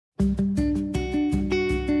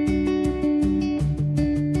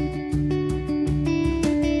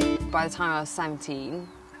by the time I was 17,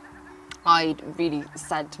 I'd really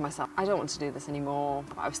said to myself, I don't want to do this anymore.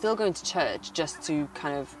 I was still going to church just to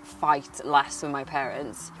kind of fight less with my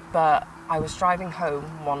parents. But I was driving home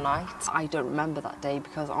one night. I don't remember that day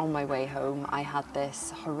because on my way home I had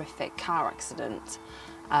this horrific car accident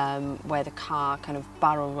where the car kind of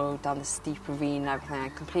barrel rolled down the steep ravine and everything. I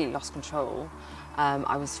completely lost control.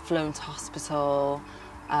 I was flown to hospital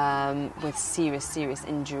with serious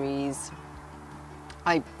injuries.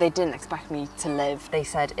 They didn't expect me to live. They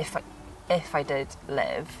said if I did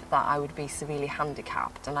live, that I would be severely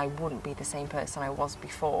handicapped and I wouldn't be the same person I was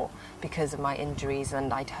before because of my injuries,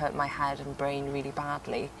 and I'd hurt my head and brain really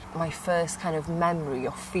badly. My first kind of memory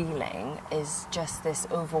or feeling is just this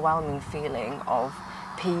overwhelming feeling of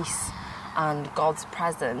peace and God's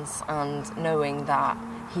presence, and knowing that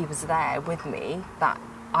He was there with me, that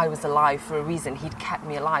I was alive for a reason. He'd kept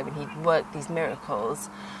me alive and He'd worked these miracles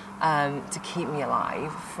to keep me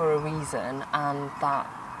alive for a reason, and that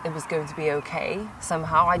it was going to be okay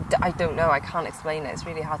somehow. I don't know, I can't explain it, it's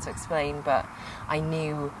really hard to explain, but I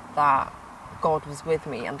knew that God was with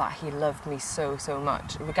me and that He loved me so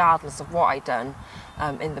much, regardless of what I'd done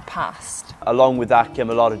in the past. Along with that came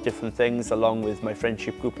a lot of different things, along with my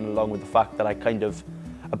friendship group and along with the fact that I kind of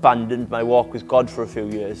abandoned my walk with God for a few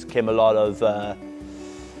years, came a lot of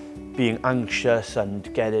being anxious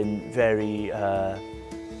and getting very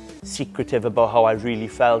secretive about how I really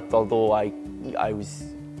felt. Although I was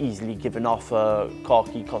easily given off a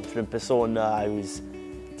cocky, confident persona, I was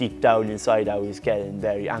deep down inside, I was getting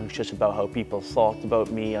very anxious about how people thought about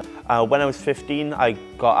me. When I was 15, I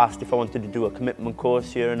got asked if I wanted to do a commitment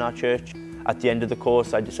course here in our church. At the end of the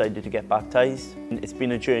course, I decided to get baptised. It's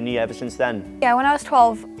been a journey ever since then. Yeah, when I was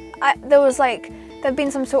 12, there'd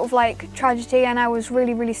been some sort of tragedy, and I was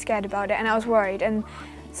really scared about it, and I was worried. And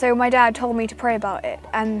so my dad told me to pray about it,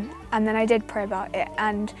 and then I did pray about it,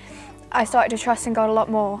 and I started to trust in God a lot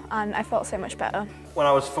more, and I felt so much better. When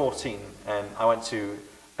I was 14, I went to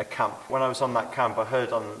a camp. When I was on that camp, I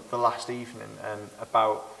heard on the last evening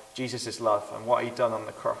about Jesus' love and what He'd done on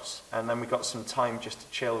the cross. And then we got some time just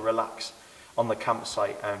to chill, relax on the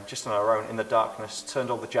campsite, just on our own in the darkness, turned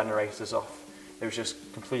all the generators off. It was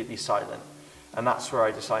just completely silent. And that's where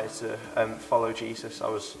I decided to follow Jesus. I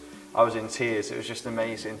was in tears. It was just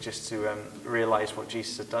amazing just to realise what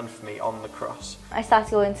Jesus had done for me on the cross. I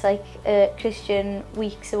started going to Christian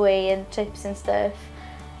weeks away and trips and stuff,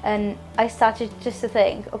 and I started just to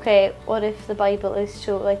think, okay, what if the Bible is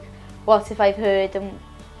true? What if I've heard and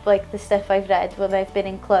the stuff I've read when I've been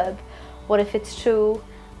in club, what if it's true?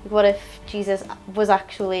 What if Jesus was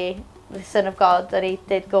actually the Son of God, that He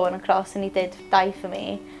did go on a cross and He did die for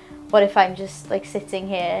me? What if I'm just sitting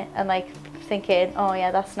here and thinking, oh yeah,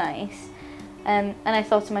 that's nice. And I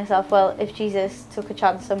thought to myself, well, if Jesus took a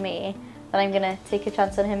chance on me, then I'm going to take a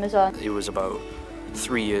chance on Him as well. It was about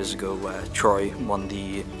 3 years ago where Troy, one of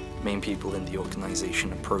the main people in the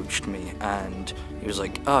organisation, approached me, and he was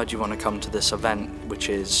like, oh, do you want to come to this event which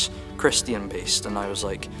is Christian based? And I was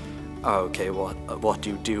like, oh, okay, what do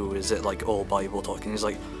you do? Is it all Bible talk? And he's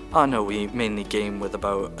like, oh no, we mainly game with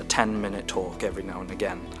about a 10-minute talk every now and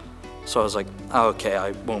again. So I was like, oh, okay, I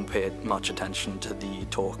won't pay much attention to the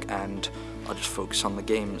talk and I'll just focus on the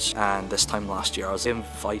games. And this time last year I was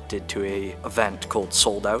invited to an event called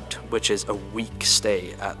Sold Out, which is a week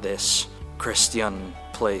stay at this Christian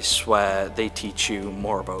place where they teach you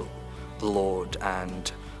more about the Lord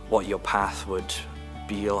and what your path would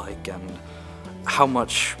be like and how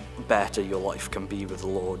much better your life can be with the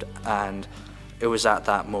Lord. And it was at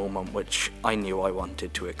that moment which I knew I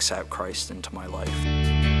wanted to accept Christ into my life.